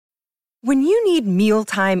When you need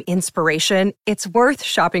mealtime inspiration, it's worth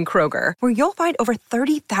shopping Kroger, where you'll find over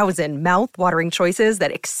 30,000 mouth-watering choices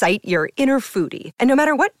that excite your inner foodie. And no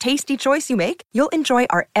matter what tasty choice you make, you'll enjoy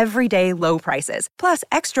our everyday low prices, plus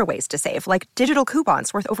extra ways to save, like digital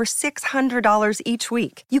coupons worth over $600 each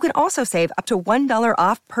week. You can also save up to $1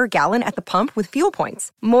 off per gallon at the pump with fuel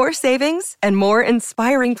points. More savings and more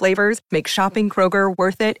inspiring flavors make shopping Kroger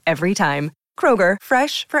worth it every time. Kroger,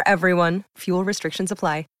 fresh for everyone. Fuel restrictions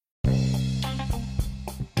apply.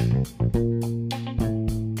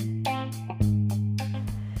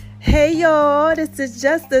 Hey y'all, this is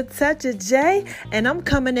Just a Touch of J, and I'm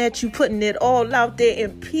coming at you putting it all out there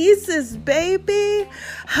in pieces, baby.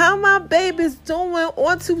 How my babies doing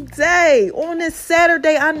on today, on this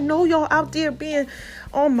Saturday? I know y'all out there being,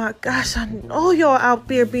 oh my gosh, I know y'all out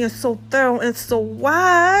there being so thorough and so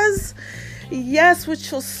wise. Yes, with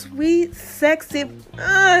your sweet, sexy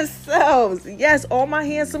selves. Yes, all my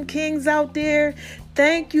handsome kings out there.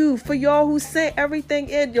 Thank you for y'all who sent everything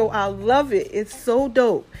in. Yo, I love it. It's so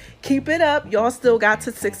dope. Keep it up. Y'all still got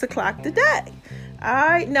to 6 o'clock today. All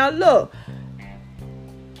right. Now, look.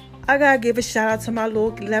 I got to give a shout out to my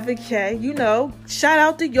little 11K. You know, shout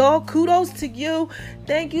out to y'all. Kudos to you.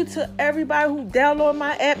 Thank you to everybody who downloaded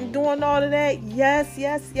my app and doing all of that. Yes,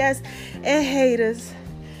 yes, yes. And haters.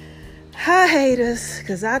 Hi, haters.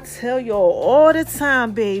 Because I tell y'all all the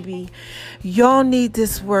time, baby, y'all need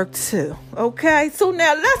this work too. Okay? So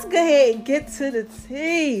now let's go ahead and get to the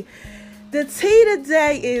tea. The tea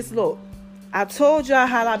today is, look, I told y'all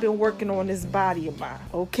how I've been working on this body of mine,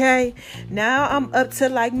 okay? Now I'm up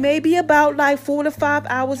to maybe about 4 to 5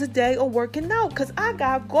 hours a day of working out because I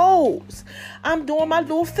got goals. I'm doing my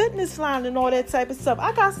little fitness line and all that type of stuff.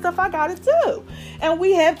 I got stuff I got to do. And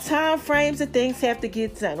we have time frames and things have to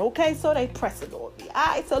get done, okay? So they press it on me. All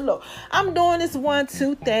right, so look, I'm doing this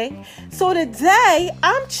 1-2 thing. So today,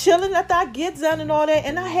 I'm chilling after I get done and all that,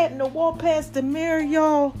 and I happened to walk past the mirror,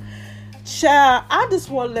 y'all. Child, I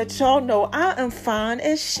just want to let y'all know I am fine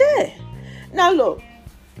as shit. Now look,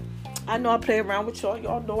 I know I play around with y'all.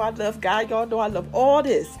 Y'all know I love God. Y'all know I love all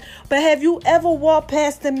this. But have you ever walked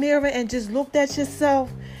past the mirror and just looked at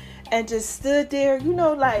yourself and just stood there,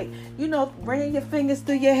 running your fingers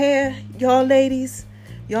through your hair? Y'all ladies,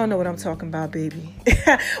 y'all know what I'm talking about, baby.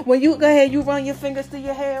 When you go ahead, you run your fingers through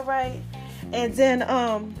your hair, right? And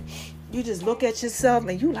then you just look at yourself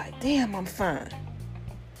and you like, damn, I'm fine.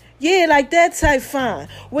 Yeah, like that type fine.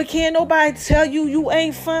 Well, can't nobody tell you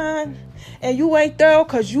ain't fine and you ain't thorough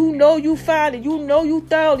because you know you fine and you know you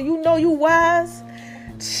thorough and you know you wise.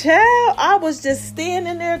 Child, I was just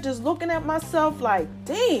standing there just looking at myself like,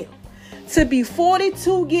 damn, to be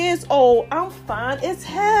 42 years old, I'm fine as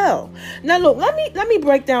hell. Now, look, let me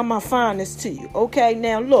break down my fineness to you, okay?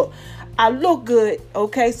 Now, look. I look good,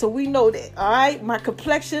 okay? So we know that, all right? My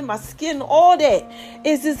complexion, my skin, all that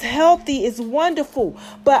is just healthy, it's wonderful.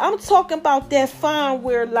 But I'm talking about that fine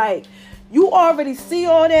where, you already see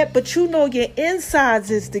all that, but you know your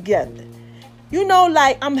insides is together. You know,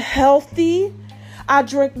 I'm healthy. I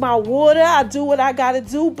drink my water. I do what I got to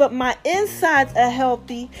do. But my insides are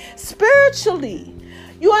healthy spiritually.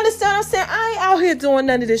 You understand what I'm saying? I ain't out here doing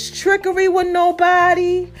none of this trickery with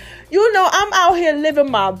nobody. You know, I'm out here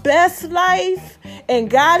living my best life and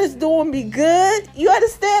God is doing me good. You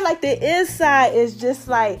understand? The inside is just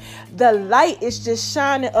the light is just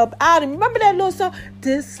shining up out of me. Remember that little song?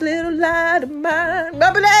 This little light of mine.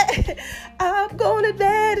 Remember that? I'm gonna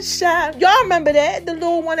let it shine. Y'all remember that? The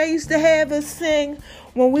little one I used to have us sing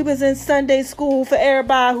when we was in Sunday school for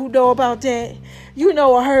everybody who know about that. You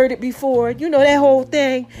know, I heard it before. You know that whole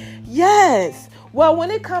thing. Yes. Well,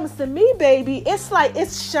 when it comes to me, baby,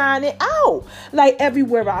 it's shining out.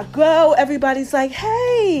 Everywhere I go, everybody's like,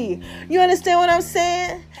 hey, you understand what I'm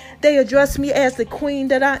saying? They address me as the queen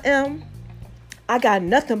that I am. I got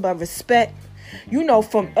nothing but respect,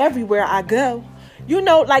 from everywhere I go.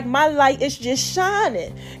 My light is just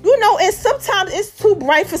shining. And sometimes it's too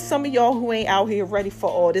bright for some of y'all who ain't out here ready for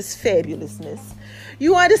all this fabulousness.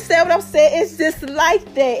 You understand what I'm saying? It's just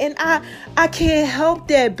like that. And I can't help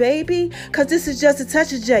that, baby. Because this is Just a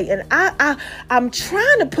Touch of J. And I'm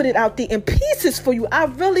trying to put it out there in pieces for you. I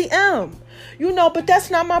really am. But that's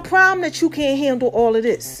not my problem that you can't handle all of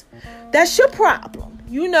this. That's your problem,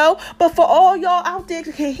 But for all y'all out there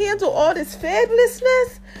who can handle all this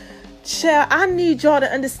fabulousness, child, I need y'all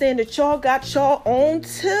to understand that y'all got your own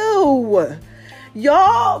too.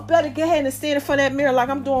 Y'all better go ahead and stand in front of that mirror like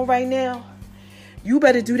I'm doing right now. You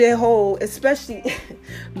better do that whole, especially,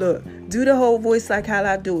 look, do the whole voice like how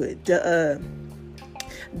I do it.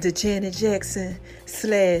 The Janet Jackson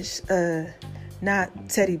 / not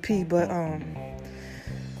Teddy P, but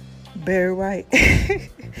Barry White.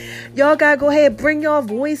 Y'all gotta go ahead and bring your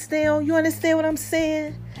voice down. You understand what I'm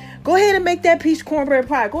saying? Go ahead and make that peach cornbread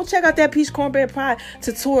pie. Go check out that peach cornbread pie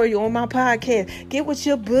tutorial on my podcast. Get with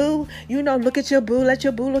your boo. Look at your boo. Let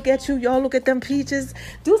your boo look at you. Y'all look at them peaches.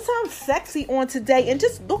 Do something sexy on today and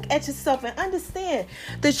just look at yourself and understand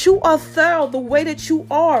that you are thorough the way that you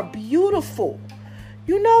are. Beautiful.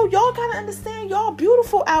 Y'all gotta understand y'all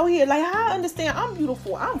beautiful out here. Like how I understand I'm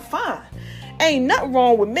beautiful. I'm fine. Ain't nothing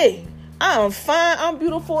wrong with me. I'm fine. I'm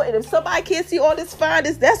beautiful. And if somebody can't see all this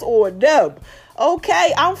fineness, that's on them.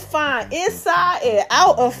 Okay, I'm fine inside and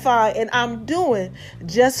out of fine, and I'm doing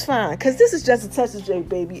just fine. Because this is Just a Touch of J,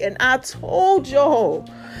 baby. And I told y'all,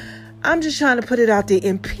 I'm just trying to put it out there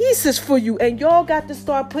in pieces for you. And y'all got to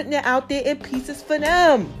start putting it out there in pieces for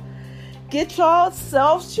them. Get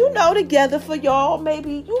yourselves, together for y'all.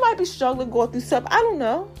 Maybe you might be struggling, going through something. I don't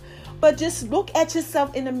know. But just look at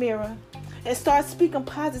yourself in the mirror and start speaking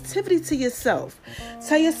positivity to yourself.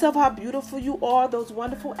 Tell yourself how beautiful you are, those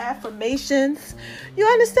wonderful affirmations. You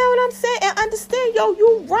understand what I'm saying? And understand,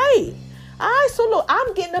 you right. All right, so look,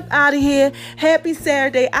 I'm getting up out of here. Happy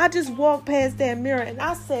Saturday. I just walked past that mirror and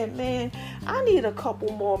I said, man, I need a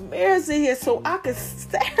couple more mirrors in here so I can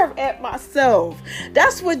stare at myself.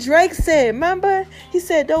 That's what Drake said, remember? He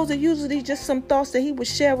said those are usually just some thoughts that he would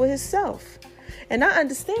share with himself. And I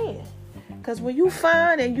understand. Because when you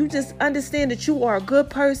find and you just understand that you are a good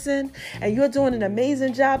person and you're doing an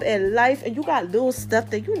amazing job at life and you got little stuff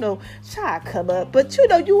that, try to come up. But,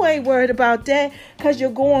 you ain't worried about that because you're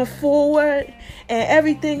going forward and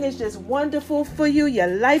everything is just wonderful for you. Your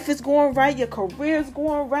life is going right. Your career is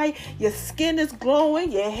going right. Your skin is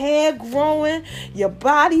glowing. Your hair growing. Your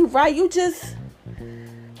body right.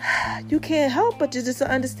 You can't help but to just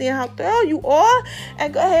understand how thorough you are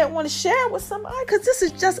and go ahead and want to share it with somebody because this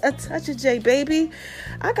is just a touch of J, baby.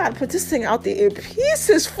 I got to put this thing out there in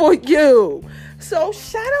pieces for you. So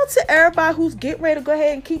shout out to everybody who's getting ready to go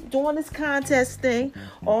ahead and keep doing this contest thing.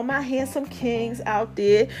 All my handsome kings out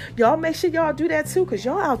there. Y'all make sure y'all do that too because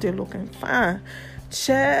y'all out there looking fine.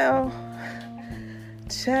 Child,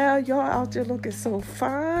 y'all out there looking so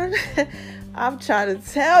fine. I'm trying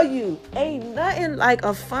to tell you, ain't nothing like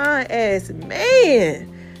a fine ass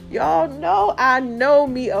man. Y'all know I know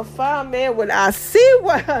me a fine man when I see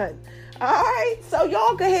one. All right, so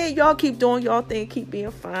y'all go ahead, y'all keep doing y'all thing, keep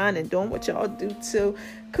being fine and doing what y'all do too.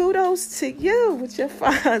 Kudos to you with your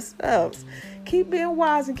fine selves. Keep being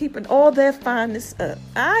wise and keeping all that fineness up.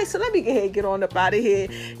 All right, so let me go ahead and get on up out of here.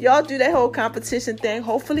 Y'all do that whole competition thing.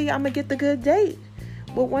 Hopefully, I'm going to get the good date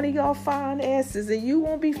with one of y'all fine asses, and you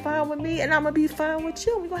won't be fine with me, and I'm going to be fine with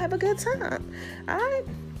you. We're going to have a good time. All right?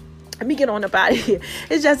 Let me get on up out of here.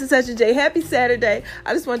 It's Just a Touch of J. Happy Saturday.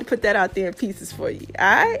 I just wanted to put that out there in pieces for you. All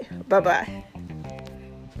right? Bye-bye.